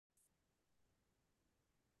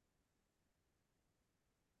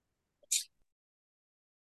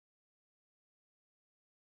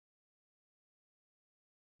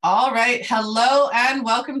All right. Hello and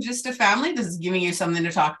welcome, Just a Family. This is giving you something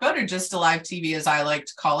to talk about, or Just a Live TV, as I like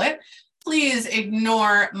to call it. Please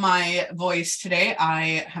ignore my voice today.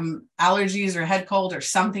 I have allergies or head cold or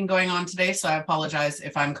something going on today, so I apologize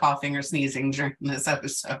if I'm coughing or sneezing during this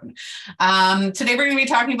episode. Today, we're going to be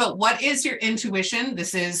talking about what is your intuition.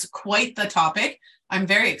 This is quite the topic. I'm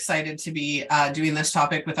very excited to be doing this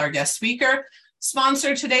topic with our guest speaker.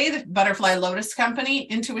 Sponsor today, the Butterfly Lotus Company.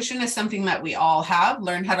 Intuition is something that we all have.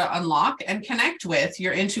 Learn how to unlock and connect with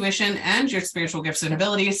your intuition and your spiritual gifts and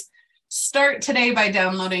abilities. Start today by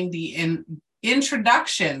downloading the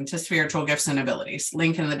Introduction to Spiritual Gifts and Abilities.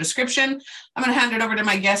 Link in the description. I'm going to hand it over to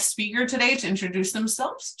my guest speaker today to introduce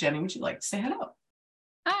themselves. Jenny, would you like to say hello?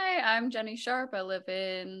 Hi, I'm Jenny Sharp. I live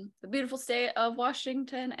in the beautiful state of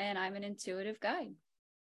Washington, and I'm an intuitive guide.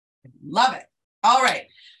 Love it. All right.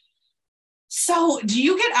 So do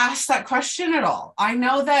you get asked that question at all? I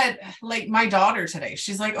know that, like, my daughter today,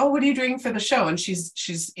 she's like, oh, what are you doing for the show? And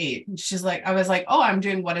she's 8. She's like, I was like, oh, I'm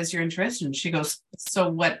doing What Is Your Intuition? She goes, so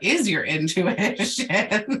what is your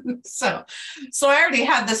intuition? So I already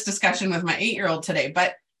had this discussion with my 8-year-old today,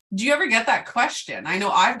 but do you ever get that question? I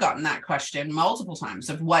know I've gotten that question multiple times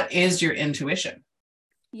of what is your intuition?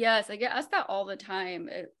 Yes, I get asked that all the time.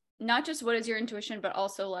 Not just what is your intuition, but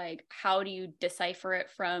also like, how do you decipher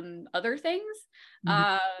it from other things?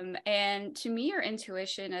 And to me, your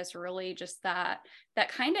intuition is really just that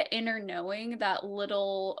kind of inner knowing, that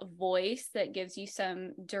little voice that gives you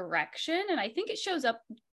some direction. And I think it shows up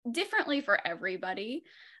differently for everybody.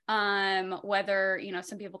 Whether,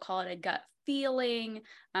 some people call it a gut feeling,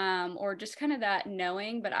 or just kind of that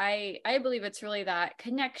knowing, but I believe it's really that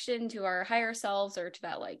connection to our higher selves, or to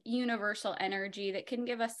that like universal energy that can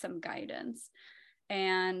give us some guidance.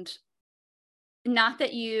 And not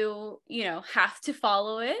that you have to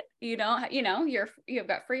follow it, you've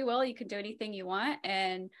got free will, you can do anything you want.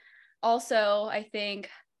 And also, I think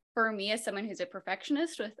for me, as someone who's a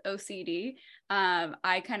perfectionist with OCD,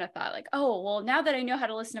 I kind of thought like, oh, well, now that I know how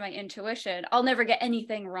to listen to my intuition, I'll never get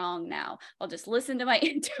anything wrong now. I'll just listen to my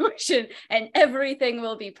intuition and everything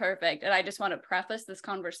will be perfect. And I just want to preface this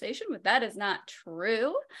conversation with that is not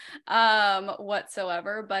true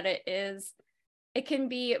whatsoever, but it can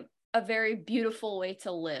be a very beautiful way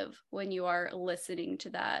to live when you are listening to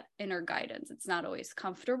that inner guidance. It's not always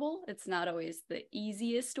comfortable. It's not always the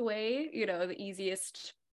easiest way, the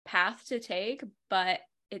easiest path to take, but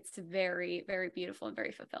it's very, very beautiful and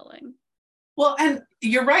very fulfilling. Well, and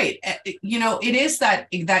you're right. It is that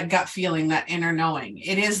gut feeling, that inner knowing.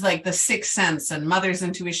 It is like the sixth sense and mother's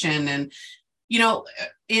intuition. And,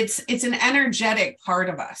 it's an energetic part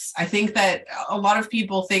of us. I think that a lot of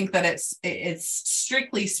people think that it's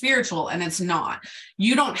strictly spiritual, and it's not.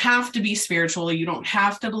 You don't have to be spiritual. You don't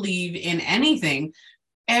have to believe in anything.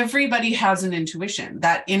 Everybody has an intuition,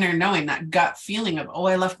 that inner knowing, that gut feeling of, oh,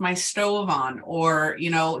 I left my stove on, or,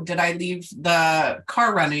 did I leave the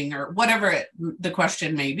car running, or whatever the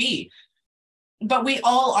question may be. But we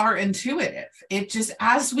all are intuitive. It just,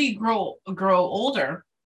 as we grow older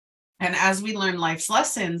and as we learn life's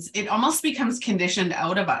lessons, it almost becomes conditioned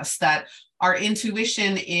out of us that our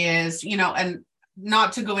intuition is, and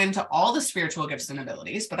not to go into all the spiritual gifts and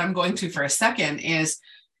abilities, but I'm going to for a second, is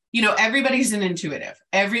everybody's an intuitive.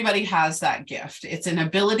 Everybody has that gift. It's an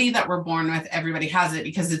ability that we're born with. Everybody has it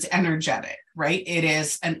because it's energetic, right? It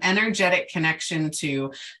is an energetic connection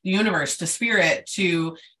to the universe, to spirit,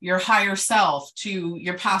 to your higher self, to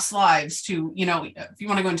your past lives, to, if you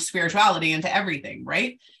want to go into spirituality, into everything,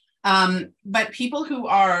 right? But people who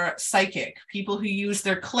are psychic, people who use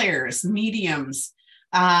their clairs, mediums,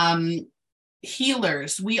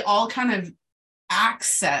 healers, we all kind of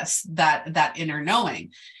access that inner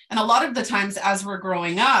knowing. And a lot of the times as we're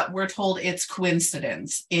growing up, we're told it's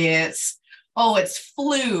coincidence. It's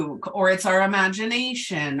fluke, or it's our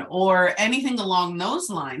imagination, or anything along those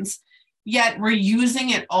lines. Yet we're using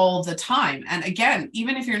it all the time. And again,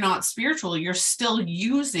 even if you're not spiritual, you're still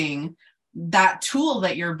using that tool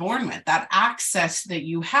that you're born with, that access that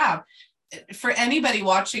you have. For anybody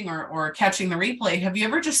watching or catching the replay, have you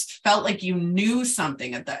ever just felt like you knew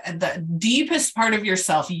something at the deepest part of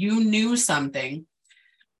yourself? You knew something,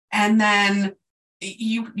 and then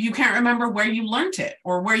you can't remember where you learned it,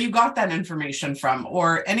 or where you got that information from,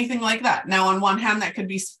 or anything like that. Now, on one hand, that could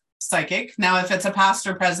be psychic. Now, if it's a past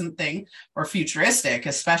or present thing, or futuristic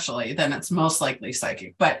especially, then it's most likely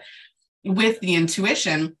psychic. But with the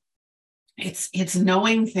intuition, it's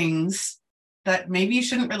knowing things that maybe you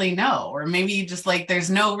shouldn't really know, or maybe just like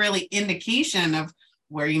there's no really indication of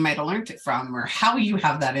where you might have learned it from, or how you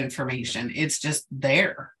have that information. It's just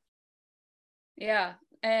there. Yeah.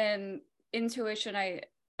 And intuition, I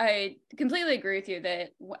I completely agree with you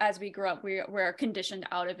that as we grow up, we're conditioned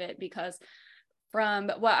out of it, because from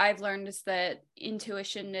what I've learned is that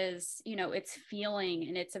intuition is, it's feeling,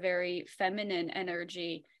 and it's a very feminine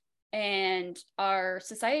energy. And our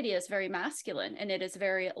society is very masculine, and it is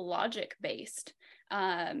very logic based.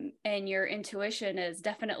 And your intuition is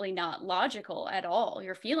definitely not logical at all.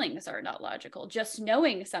 Your feelings are not logical. Just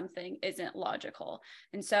knowing something isn't logical.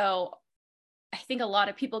 And so I think a lot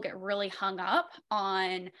of people get really hung up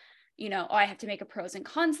on, oh, I have to make a pros and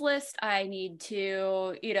cons list. I need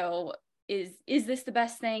to, is this the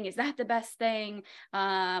best thing? Is that the best thing?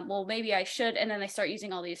 Well, maybe I should. And then they start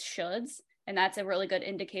using all these shoulds. And that's a really good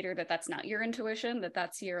indicator that that's not your intuition, that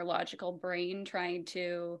that's your logical brain trying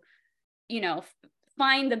to,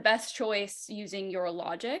 find the best choice using your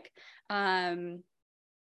logic.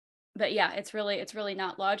 But yeah, it's really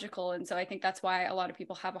not logical. And so I think that's why a lot of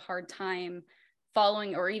people have a hard time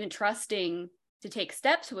following or even trusting to take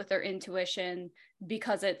steps with their intuition,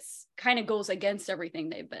 because it's kind of goes against everything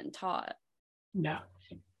they've been taught. Yeah.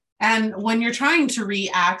 And when you're trying to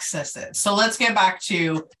re-access it, so let's get back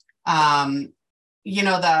to,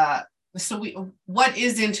 what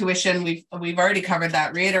is intuition? We've already covered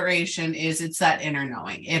that. Reiteration is it's that inner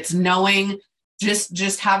knowing. It's knowing,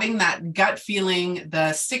 just having that gut feeling,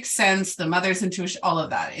 the sixth sense, the mother's intuition, all of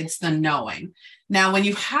that. It's the knowing. Now, when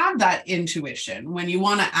you have that intuition, when you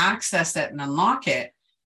want to access it and unlock it,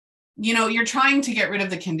 you're trying to get rid of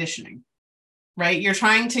the conditioning, right? You're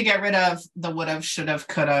trying to get rid of the would have, should have,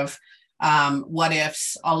 could have, what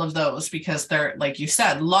ifs, all of those, because they're, like you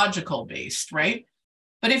said, logical based, right?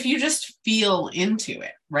 But if you just feel into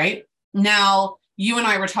it, right? Now, you and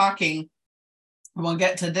I were talking, we'll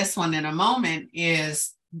get to this one in a moment,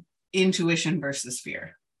 is intuition versus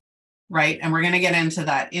fear, right? And we're going to get into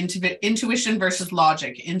that, intuition versus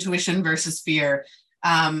logic, intuition versus fear.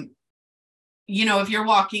 If you're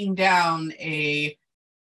walking down a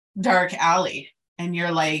dark alley and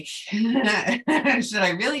you're like, should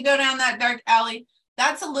I really go down that dark alley?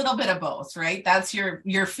 That's a little bit of both, right? That's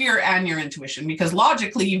your fear and your intuition, because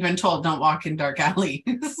logically you've been told don't walk in dark alleys.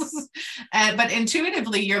 But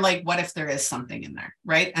intuitively you're like, what if there is something in there,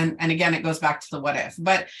 right? And again, it goes back to the what if.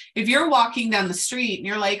 But if you're walking down the street and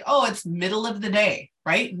you're like, oh, it's middle of the day,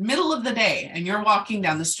 right? Middle of the day, and you're walking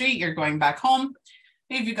down the street, you're going back home.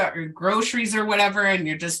 Maybe you got your groceries or whatever, and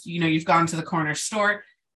you're just, you've gone to the corner store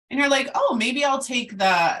and you're like, oh, maybe I'll take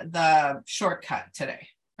the shortcut today.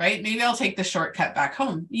 Right? Maybe I'll take the shortcut back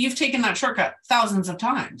home. You've taken that shortcut thousands of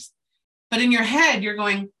times, but in your head, you're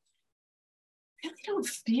going, I really don't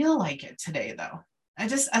feel like it today, though.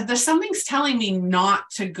 There's something's telling me not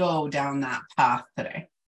to go down that path today.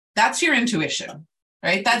 That's your intuition,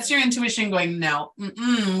 right? That's your intuition going, no,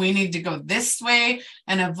 we need to go this way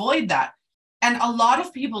and avoid that. And a lot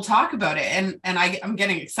of people talk about it. And I'm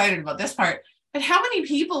getting excited about this part. But how many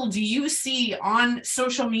people do you see on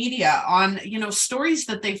social media, on, stories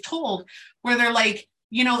that they've told where they're like,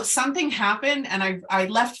 something happened and I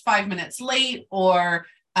left 5 minutes late, or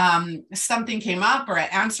something came up, or I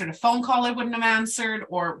answered a phone call I wouldn't have answered,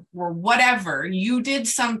 or whatever. You did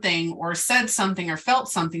something or said something or felt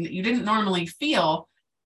something that you didn't normally feel,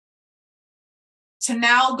 to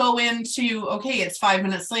now go into, okay, it's 5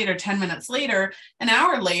 minutes later, 10 minutes later, an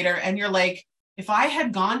hour later, and you're like, if I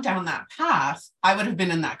had gone down that path, I would have been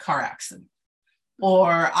in that car accident,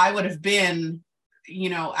 or I would have been,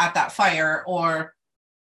 at that fire, or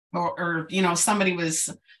somebody was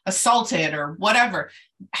assaulted or whatever.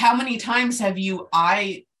 How many times have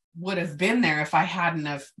I would have been there if I hadn't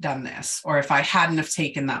have done this, or if I hadn't have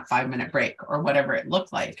taken that 5-minute break, or whatever it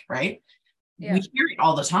looked like, right? Yeah. We hear it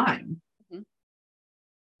all the time. Mm-hmm.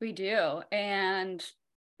 We do. And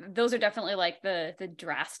those are definitely like the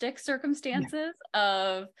drastic circumstances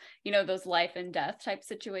of, those life and death type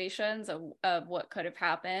situations of what could have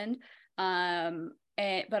happened.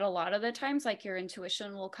 But a lot of the times, like, your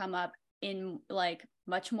intuition will come up in like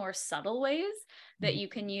much more subtle ways that you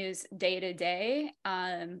can use day to day.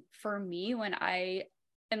 For me, when I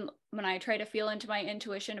try to feel into my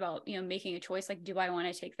intuition about, making a choice, like, do I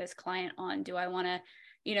want to take this client on? Do I want to,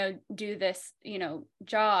 do this,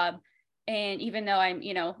 job? And even though I'm,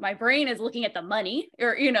 my brain is looking at the money,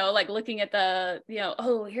 or, like looking at the,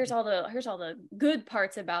 oh, here's all the good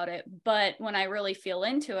parts about it. But when I really feel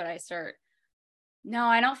into it, I start, no,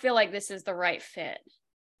 I don't feel like this is the right fit.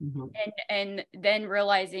 Mm-hmm. And then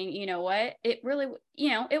realizing, what, it really,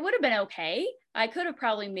 it would have been okay. I could have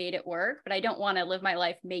probably made it work, but I don't want to live my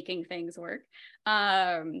life making things work.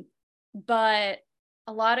 But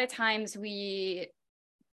a lot of times when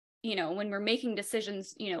we're making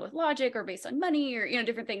decisions, with logic or based on money or,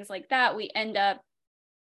 different things like that, we end up,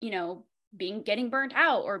 getting burnt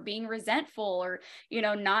out or being resentful, or,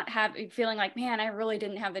 not feeling like, man, I really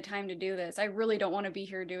didn't have the time to do this. I really don't want to be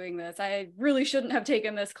here doing this. I really shouldn't have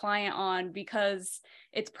taken this client on because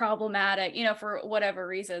it's problematic, for whatever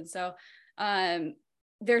reason. So,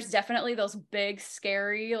 there's definitely those big,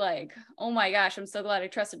 scary, like, oh my gosh, I'm so glad I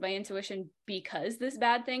trusted my intuition because this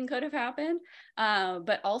bad thing could have happened.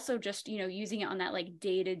 But also just, using it on that like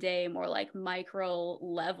day-to-day, more like micro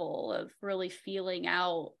level of really feeling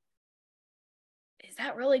out, is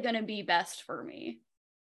that really going to be best for me?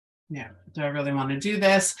 Yeah. Do I really want to do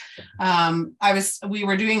this? We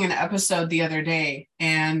were doing an episode the other day,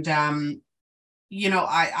 and I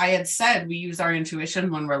had said we use our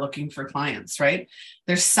intuition when we're looking for clients, right?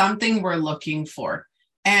 There's something we're looking for.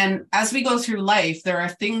 And as we go through life, there are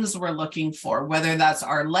things we're looking for, whether that's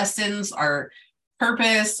our lessons, our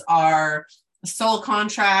purpose, our soul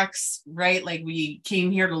contracts, right? Like we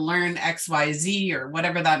came here to learn X, Y, Z, or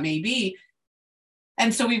whatever that may be.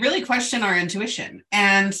 And so we really question our intuition.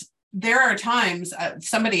 And there are times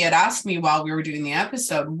somebody had asked me while we were doing the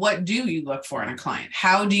episode, what do you look for in a client?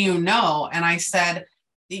 How do you know? And I said,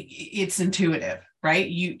 it's intuitive, right?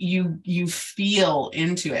 You feel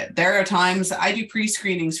into it. There are times I do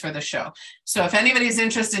pre-screenings for the show. So if anybody's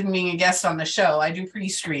interested in being a guest on the show, I do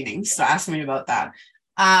pre-screenings. So ask me about that.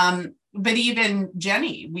 But even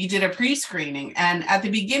Jenny, we did a pre-screening, and at the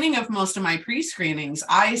beginning of most of my pre-screenings,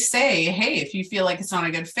 I say, hey, if you feel like it's not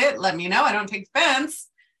a good fit, let me know. I don't take offense.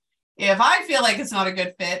 If I feel like it's not a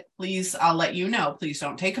good fit, please, I'll let you know. Please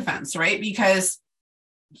don't take offense, right? Because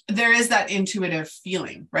there is that intuitive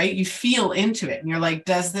feeling, right? You feel into it and you're like,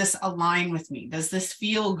 does this align with me? Does this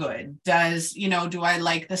feel good? Do I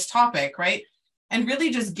like this topic, right? And really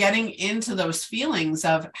just getting into those feelings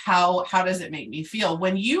of how does it make me feel?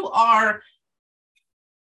 When you are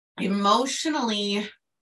emotionally,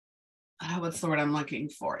 what's the word I'm looking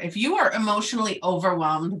for? If you are emotionally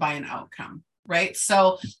overwhelmed by an outcome, right?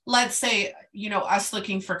 So let's say, us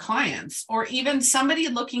looking for clients, or even somebody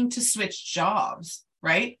looking to switch jobs,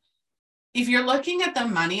 right? If you're looking at the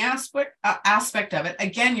money aspect of it,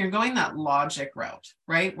 again, you're going that logic route,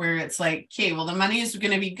 right? Where it's like, okay, well, the money is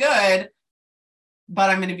going to be good, but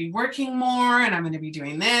I'm going to be working more and I'm going to be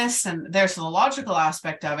doing this. And there's the logical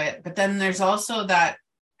aspect of it. But then there's also that,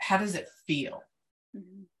 how does it feel?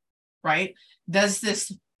 Mm-hmm. Right? Does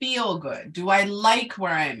this feel good? Do I like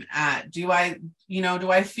where I'm at? Do I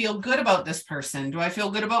feel good about this person? Do I feel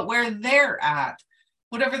good about where they're at?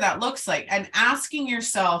 Whatever that looks like. And asking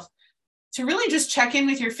yourself to really just check in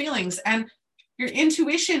with your feelings. And your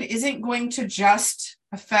intuition isn't going to just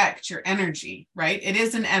affect your energy, right? It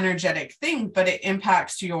is an energetic thing, but it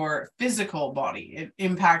impacts your physical body. It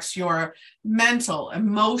impacts your mental,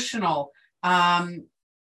 emotional.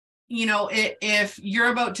 If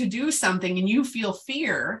you're about to do something and you feel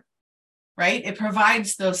fear, right? It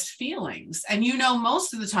provides those feelings. And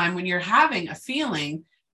most of the time when you're having a feeling,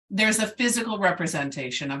 there's a physical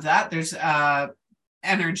representation of that. There's a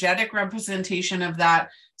energetic representation of that.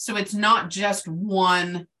 So it's not just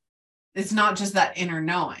one, it's not just that inner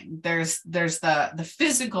knowing. There's the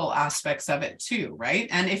physical aspects of it too, right?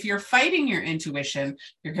 And if you're fighting your intuition,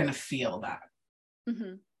 you're going to feel that.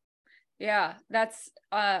 Mm-hmm. Yeah, that's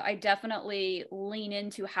I definitely lean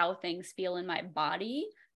into how things feel in my body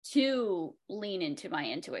to lean into my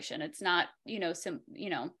intuition. It's not,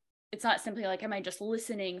 it's not simply like, am I just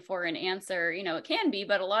listening for an answer? It can be,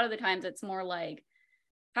 but a lot of the times it's more like,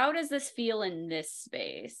 how does this feel in this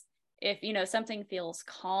space? If, something feels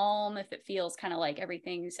calm, if it feels kind of like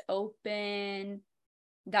everything's open,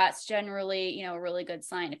 that's generally, a really good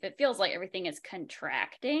sign. If it feels like everything is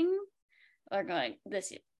contracting or going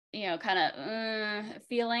this, kind of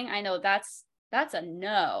feeling, I know that's a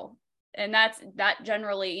no. And that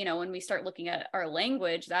generally, when we start looking at our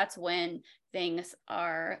language, that's when things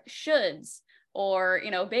are shoulds or,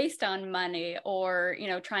 based on money or,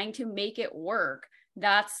 trying to make it work.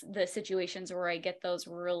 That's the situations where I get those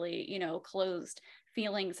really, closed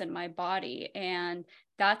feelings in my body. And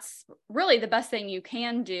that's really the best thing you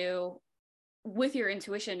can do with your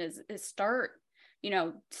intuition is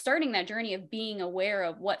starting that journey of being aware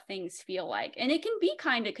of what things feel like. And it can be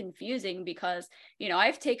kind of confusing because,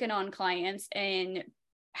 I've taken on clients and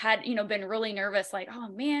had, been really nervous, like, oh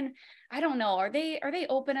man, I don't know, are they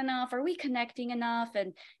open enough? Are we connecting enough?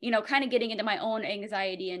 And, kind of getting into my own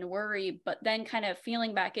anxiety and worry, but then kind of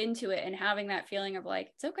feeling back into it and having that feeling of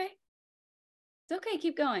like, it's okay,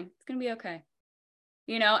 keep going. It's going to be okay.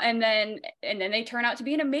 And then they turn out to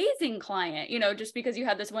be an amazing client, just because you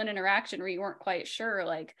had this one interaction where you weren't quite sure,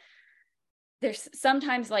 like, there's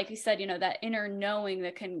sometimes, like you said, that inner knowing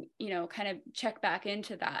that can, kind of check back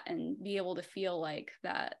into that and be able to feel like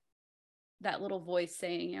that that little voice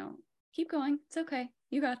saying, you know, keep going, it's okay,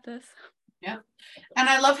 you got this. Yeah. And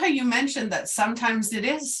I love how you mentioned that sometimes it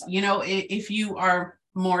is, you know, if you are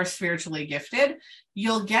more spiritually gifted,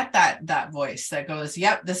 you'll get that voice that goes,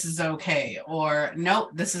 yep, this is okay, or nope,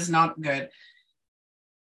 this is not good.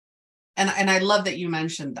 And I love that you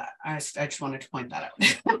mentioned that. I just wanted to point that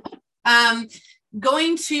out.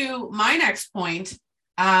 Going to my next point,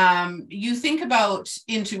 you think about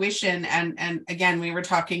intuition, and again, we were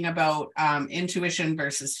talking about intuition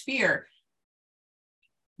versus fear.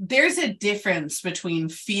 There's a difference between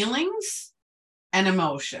feelings and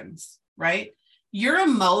emotions, right? Your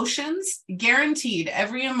emotions, guaranteed,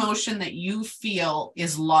 every emotion that you feel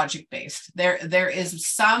is logic-based. There is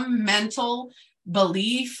some mental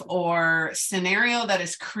belief or scenario that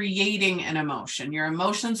is creating an emotion. Your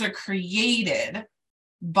emotions are created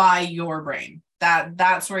by your brain.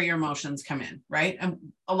 That's where your emotions come in, right?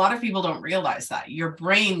 And a lot of people don't realize that. Your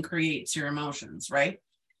brain creates your emotions, right?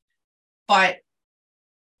 But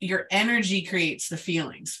your energy creates the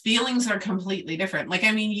feelings. Feelings are completely different. Like,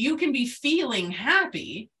 I mean, you can be feeling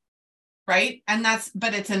happy, right?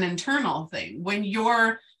 But it's an internal thing. When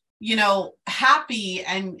you're, you know, happy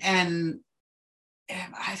and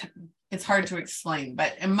it's hard to explain,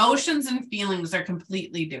 but emotions and feelings are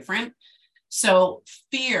completely different. So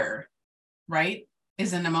fear, right,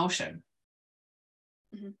 is an emotion.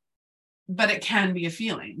 Mm-hmm. But it can be a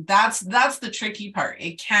feeling. That's the tricky part.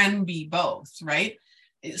 It can be both, right?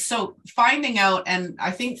 So finding out, and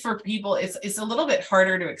I think for people, it's a little bit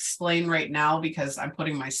harder to explain right now because I'm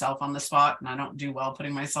putting myself on the spot, and I don't do well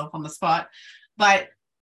putting myself on the spot. But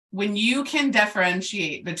when you can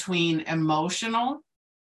differentiate between emotional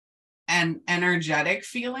and energetic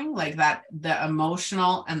feeling, like that, the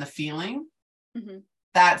emotional and the feeling, mm-hmm.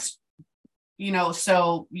 That's, you know,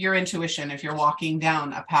 so your intuition, if you're walking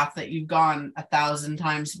down a path that you've gone 1,000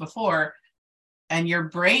 times before, and your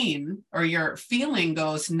brain or your feeling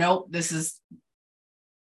goes, nope,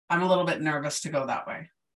 I'm a little bit nervous to go that way,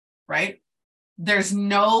 right? There's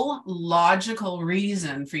no logical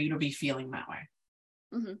reason for you to be feeling that way,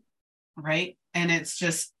 mm-hmm. Right? And it's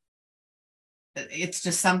just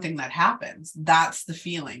something that happens. That's the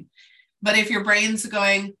feeling. But if your brain's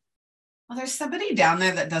going, well, there's somebody down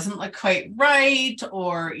there that doesn't look quite right,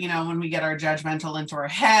 or, you know, when we get our judgmental into our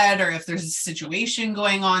head, or if there's a situation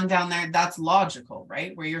going on down there, that's logical,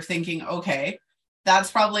 right? Where you're thinking, okay, that's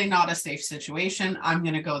probably not a safe situation. I'm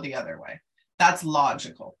going to go the other way. That's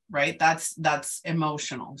logical, right? That's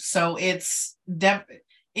emotional. So it's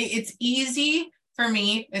easy for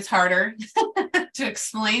me. It's harder to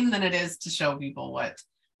explain than it is to show people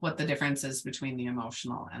what the difference is between the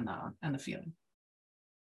emotional and the feeling.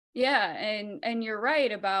 Yeah, and you're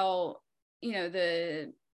right about, you know,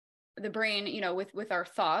 the brain, you know, with our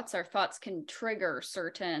thoughts can trigger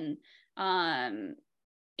certain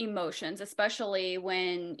emotions, especially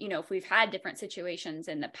when, you know, if we've had different situations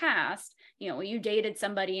in the past, you know, you dated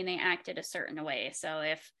somebody and they acted a certain way. So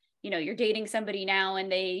if, you know, you're dating somebody now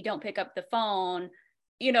and they don't pick up the phone,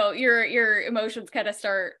 you know, your emotions kind of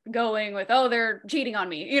start going with, oh, they're cheating on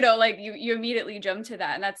me, you know, like you immediately jump to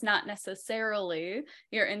that. And that's not necessarily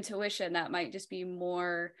your intuition. That might just be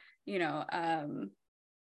more, you know,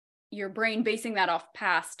 your brain basing that off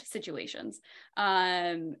past situations.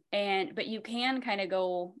 But you can kind of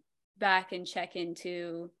go back and check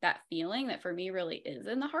into that feeling that for me really is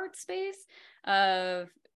in the heart space of,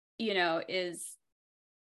 you know, is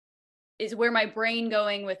where my brain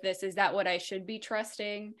going with this? Is that what I should be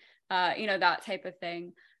trusting? You know, that type of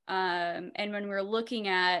thing. And when we're looking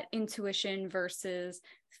at intuition versus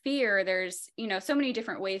fear, there's, you know, so many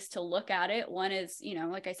different ways to look at it. One is, you know,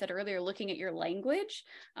 like I said earlier, looking at your language.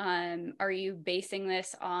 Are you basing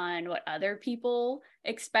this on what other people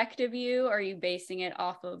expect of you? Are you basing it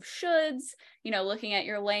off of shoulds? You know, looking at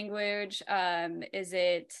your language,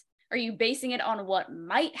 are you basing it on what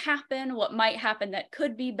might happen that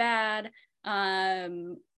could be bad,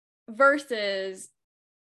 versus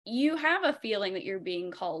you have a feeling that you're being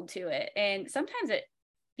called to it. And sometimes it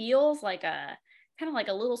feels like a kind of like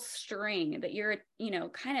a little string that you're, you know,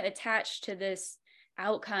 kind of attached to this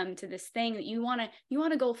outcome, to this thing that you want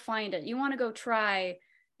to go find it. You want to go try,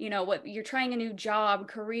 you know, what you're trying, a new job,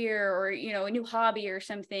 career, or, you know, a new hobby or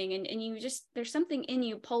something. And you just, there's something in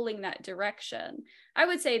you pulling that direction. I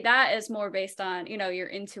would say that is more based on, you know, your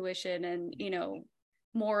intuition and, you know,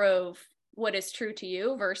 more of what is true to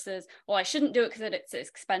you versus, well, I shouldn't do it because it's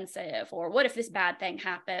expensive, or what if this bad thing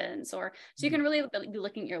happens? Or so you can really be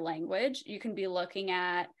looking at your language. You can be looking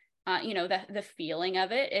at, the feeling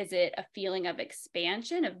of it. Is it a feeling of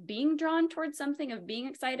expansion, of being drawn towards something, of being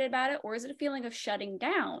excited about it? Or is it a feeling of shutting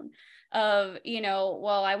down, of,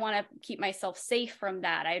 well, I want to keep myself safe from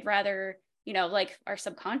that. I'd rather, like our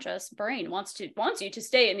subconscious brain wants you to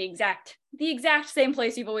stay in the exact same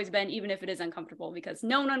place you've always been, even if it is uncomfortable, because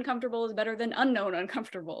known uncomfortable is better than unknown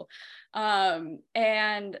uncomfortable.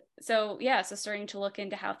 And so, so starting to look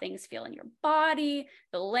into how things feel in your body,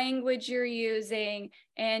 the language you're using,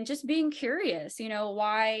 and just being curious,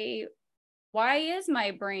 why is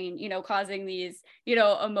my brain, causing these,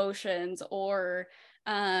 emotions? Or,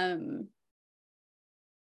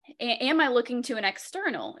 am I looking to an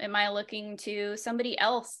external? Am I looking to somebody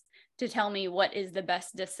else to tell me what is the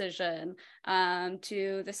best decision,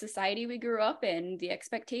 to the society we grew up in, the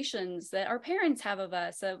expectations that our parents have of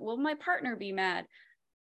us, of, will my partner be mad?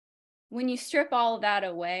 When you strip all of that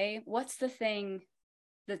away, what's the thing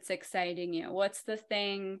that's exciting you? What's the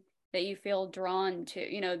thing that you feel drawn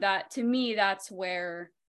to? That, to me, that's where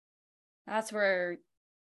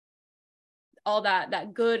all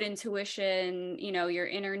that good intuition, your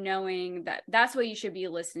inner knowing, that's what you should be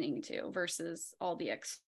listening to, versus all the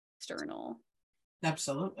external.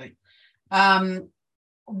 Absolutely.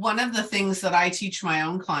 One of the things that I teach my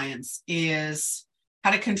own clients is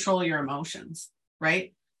how to control your emotions,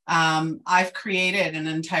 right? I've created an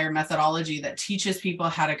entire methodology that teaches people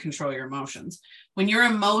how to control your emotions. When your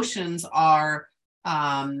emotions are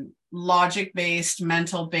logic-based,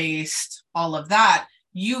 mental-based, all of that,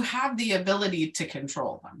 you have the ability to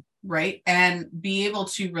control them, right? And be able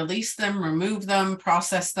to release them, remove them,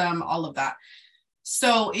 process them, all of that.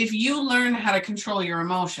 So if you learn how to control your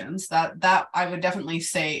emotions, that I would definitely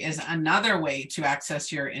say is another way to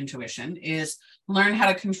access your intuition, is learn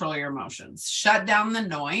how to control your emotions. Shut down the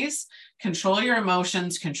noise, control your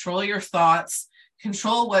emotions, control your thoughts,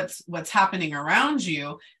 control what's happening around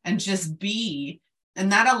you, and just be.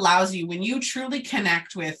 And that allows you, when you truly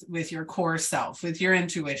connect with your core self, with your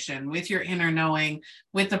intuition, with your inner knowing,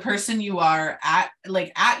 with the person you are at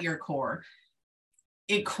your core,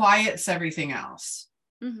 it quiets everything else.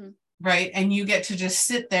 Mm-hmm. Right? And you get to just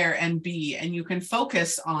sit there and be, and you can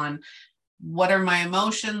focus on, what are my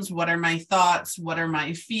emotions? What are my thoughts? What are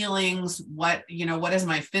my feelings? What is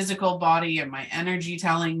my physical body and my energy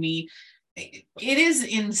telling me? It is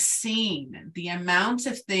insane the amount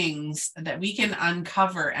of things that we can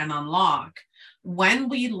uncover and unlock when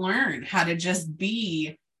we learn how to just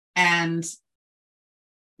be and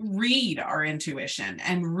read our intuition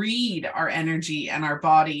and read our energy and our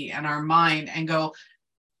body and our mind and go,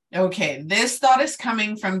 okay, this thought is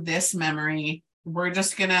coming from this memory. We're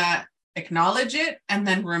just going to acknowledge it and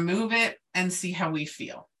then remove it and see how we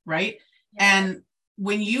feel, right? Yeah. And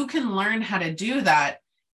when you can learn how to do that,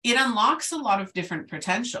 it unlocks a lot of different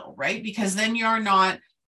potential, right? Because then you're not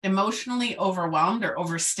emotionally overwhelmed or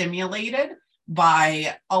overstimulated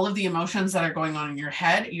by all of the emotions that are going on in your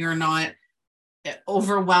head. You're not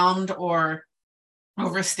overwhelmed or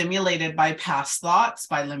overstimulated by past thoughts,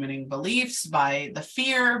 by limiting beliefs, by the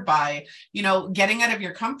fear, by, getting out of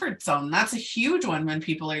your comfort zone. That's a huge one when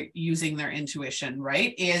people are using their intuition,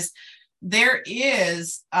 right? There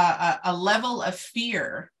is a level of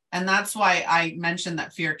fear. And that's why I mentioned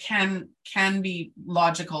that fear can be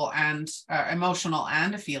logical and emotional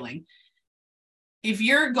and a feeling. If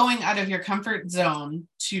you're going out of your comfort zone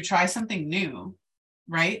to try something new,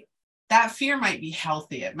 right? That fear might be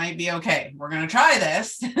healthy. It might be, okay, we're going to try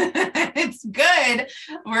this. It's good.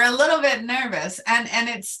 We're a little bit nervous. And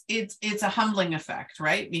it's a humbling effect,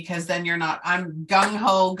 right? Because then you're not, I'm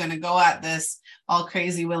gung-ho, going to go at this all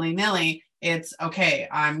crazy willy-nilly. It's okay.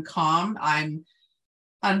 I'm calm. I'm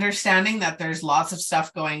understanding that there's lots of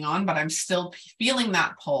stuff going on, but I'm still feeling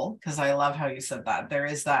that pull, because I love how you said that. There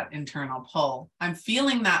is that internal pull. I'm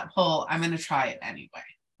feeling that pull. I'm going to try it anyway,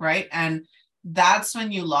 right? And that's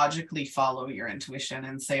when you logically follow your intuition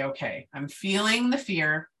and say, okay, I'm feeling the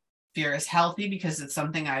fear. Fear is healthy because it's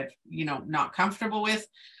something I've, not comfortable with.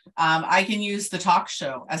 I can use the talk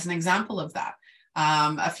show as an example of that.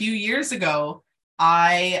 A few years ago,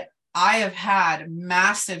 I have had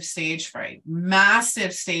massive stage fright,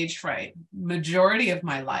 majority of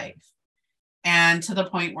my life. And to the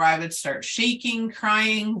point where I would start shaking,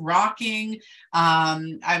 crying, rocking.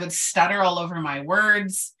 I would stutter all over my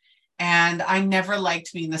words. And I never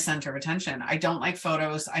liked being the center of attention. I don't like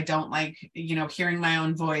photos. I don't like, hearing my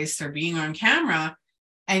own voice or being on camera.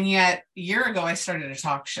 And yet a year ago, I started a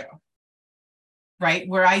talk show, right?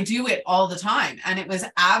 Where I do it all the time. And it was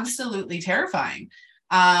absolutely terrifying.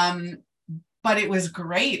 But it was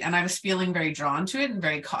great. And I was feeling very drawn to it and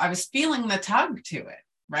I was feeling the tug to it,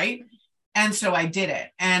 right? And so I did it.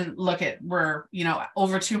 And look at, we're,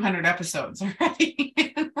 over 200 episodes already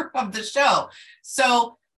of the show.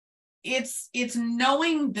 So it's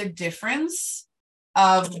knowing the difference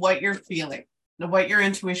of what you're feeling, what your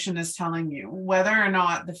intuition is telling you, whether or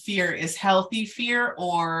not the fear is healthy fear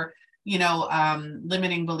or,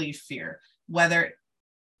 limiting belief fear, whether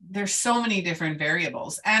there's so many different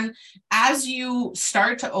variables. And as you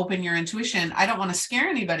start to open your intuition, I don't want to scare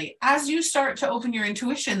anybody. As you start to open your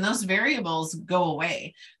intuition, those variables go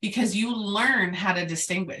away because you learn how to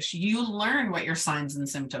distinguish. You learn what your signs and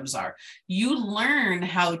symptoms are. You learn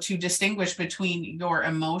how to distinguish between your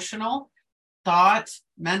emotional, thought,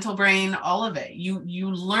 mental brain, all of it. You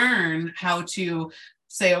learn how to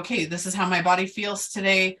say, okay, this is how my body feels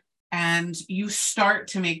today. And you start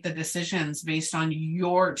to make the decisions based on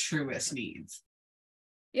your truest needs.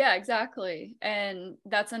 Yeah, exactly. And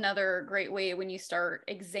that's another great way when you start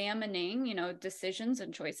examining, decisions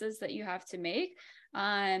and choices that you have to make.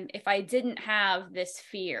 If I didn't have this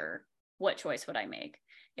fear, what choice would I make?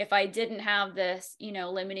 If I didn't have this,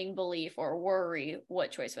 limiting belief or worry,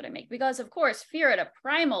 what choice would I make? Because of course, fear at a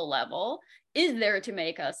primal level is there to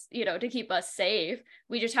make us, to keep us safe.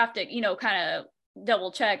 We just have to, kind of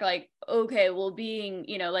double check, like, okay, well, being,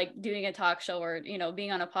 like doing a talk show or,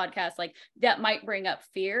 being on a podcast, like that might bring up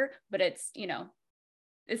fear, but it's,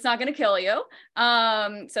 it's not going to kill you.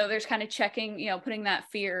 So there's kind of checking, putting that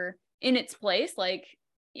fear in its place. Like,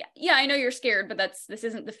 yeah, I know you're scared, but this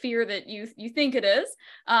isn't the fear that you think it is.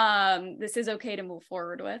 This is okay to move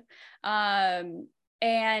forward with. And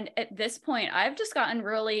at this point, I've just gotten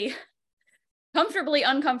really uncomfortably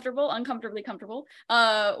comfortable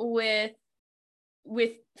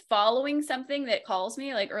with following something that calls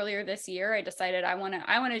me. Like earlier this year, I decided I want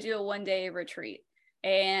to do a 1-day retreat,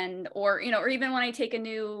 or even when I take a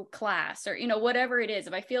new class or, whatever it is,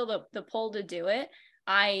 if I feel the pull to do it,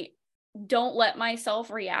 I don't let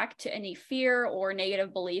myself react to any fear or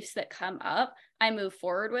negative beliefs that come up. I move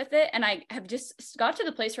forward with it. And I have just got to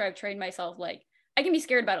the place where I've trained myself, like, I can be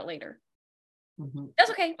scared about it later. Mm-hmm.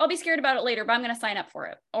 That's okay. I'll be scared about it later, but I'm going to sign up for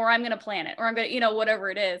it, or I'm going to plan it, or I'm going to, whatever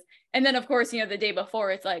it is. And then of course, the day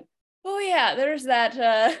before it's like, oh yeah, there's that,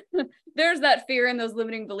 there's that fear and those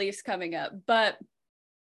limiting beliefs coming up. But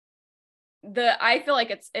I feel like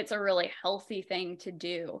it's a really healthy thing to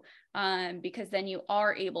do, because then you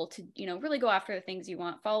are able to, really go after the things you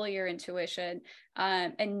want, follow your intuition,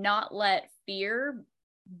 and not let fear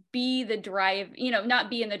be the drive, not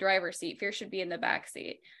be in the driver's seat. Fear should be in the back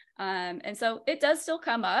seat. And so it does still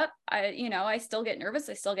come up. I still get nervous.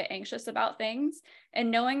 I still get anxious about things, and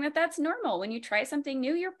knowing that that's normal. When you try something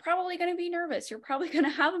new, you're probably going to be nervous. You're probably going to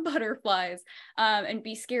have butterflies, and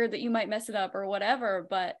be scared that you might mess it up or whatever.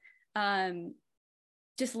 But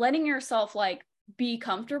just letting yourself like be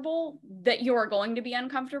comfortable that you're going to be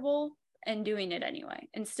uncomfortable and doing it anyway,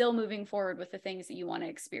 and still moving forward with the things that you want to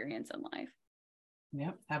experience in life.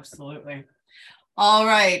 Yep, absolutely. All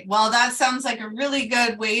right. Well, that sounds like a really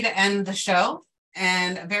good way to end the show,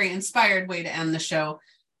 and a very inspired way to end the show.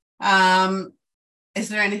 Is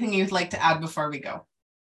there anything you'd like to add before we go?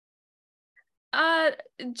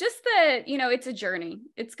 Just that, it's a journey.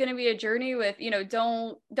 It's going to be a journey with,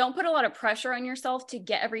 don't put a lot of pressure on yourself to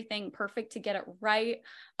get everything perfect, to get it right.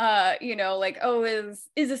 Like, oh, is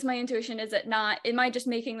this my intuition? Is it not? Am I just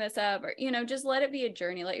making this up? Or, just let it be a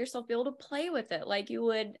journey. Let yourself be able to play with it like you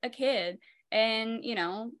would a kid, and,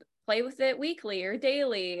 play with it weekly or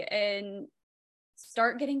daily, and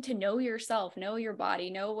start getting to know yourself, know your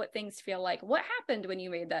body, know what things feel like. What happened when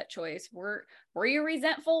you made that choice? Were you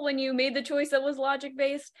resentful when you made the choice that was logic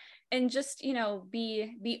based? And just,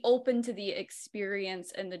 be open to the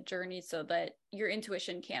experience and the journey so that your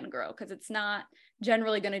intuition can grow, because it's not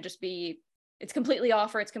generally going to just be, it's completely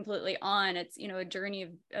off or it's completely on. It's, a journey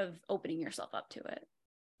of opening yourself up to it.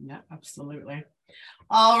 Yeah, absolutely.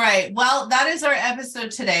 All right. Well, that is our episode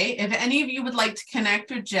today. If any of you would like to connect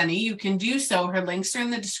with Jenny, you can do so. Her links are in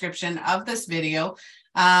the description of this video.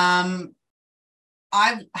 I've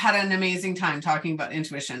had an amazing time talking about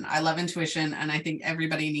intuition. I love intuition, and I think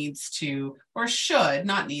everybody needs to, or should,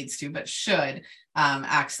 not needs to, but should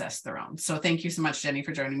access their own. So thank you so much, Jenny,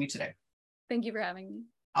 for joining me today. Thank you for having me.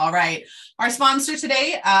 All right. Our sponsor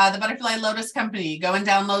today, the Butterfly Lotus Company. Go and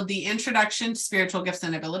download the Introduction to Spiritual Gifts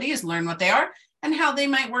and Abilities. Learn what they are and how they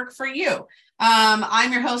might work for you.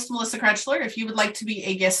 I'm your host, Melissa Kretschler. If you would like to be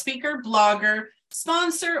a guest speaker, blogger,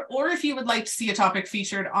 sponsor, or if you would like to see a topic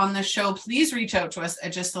featured on the show, please reach out to us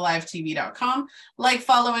at justalivetv.com. Like,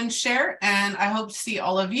 follow, and share. And I hope to see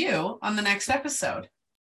all of you on the next episode.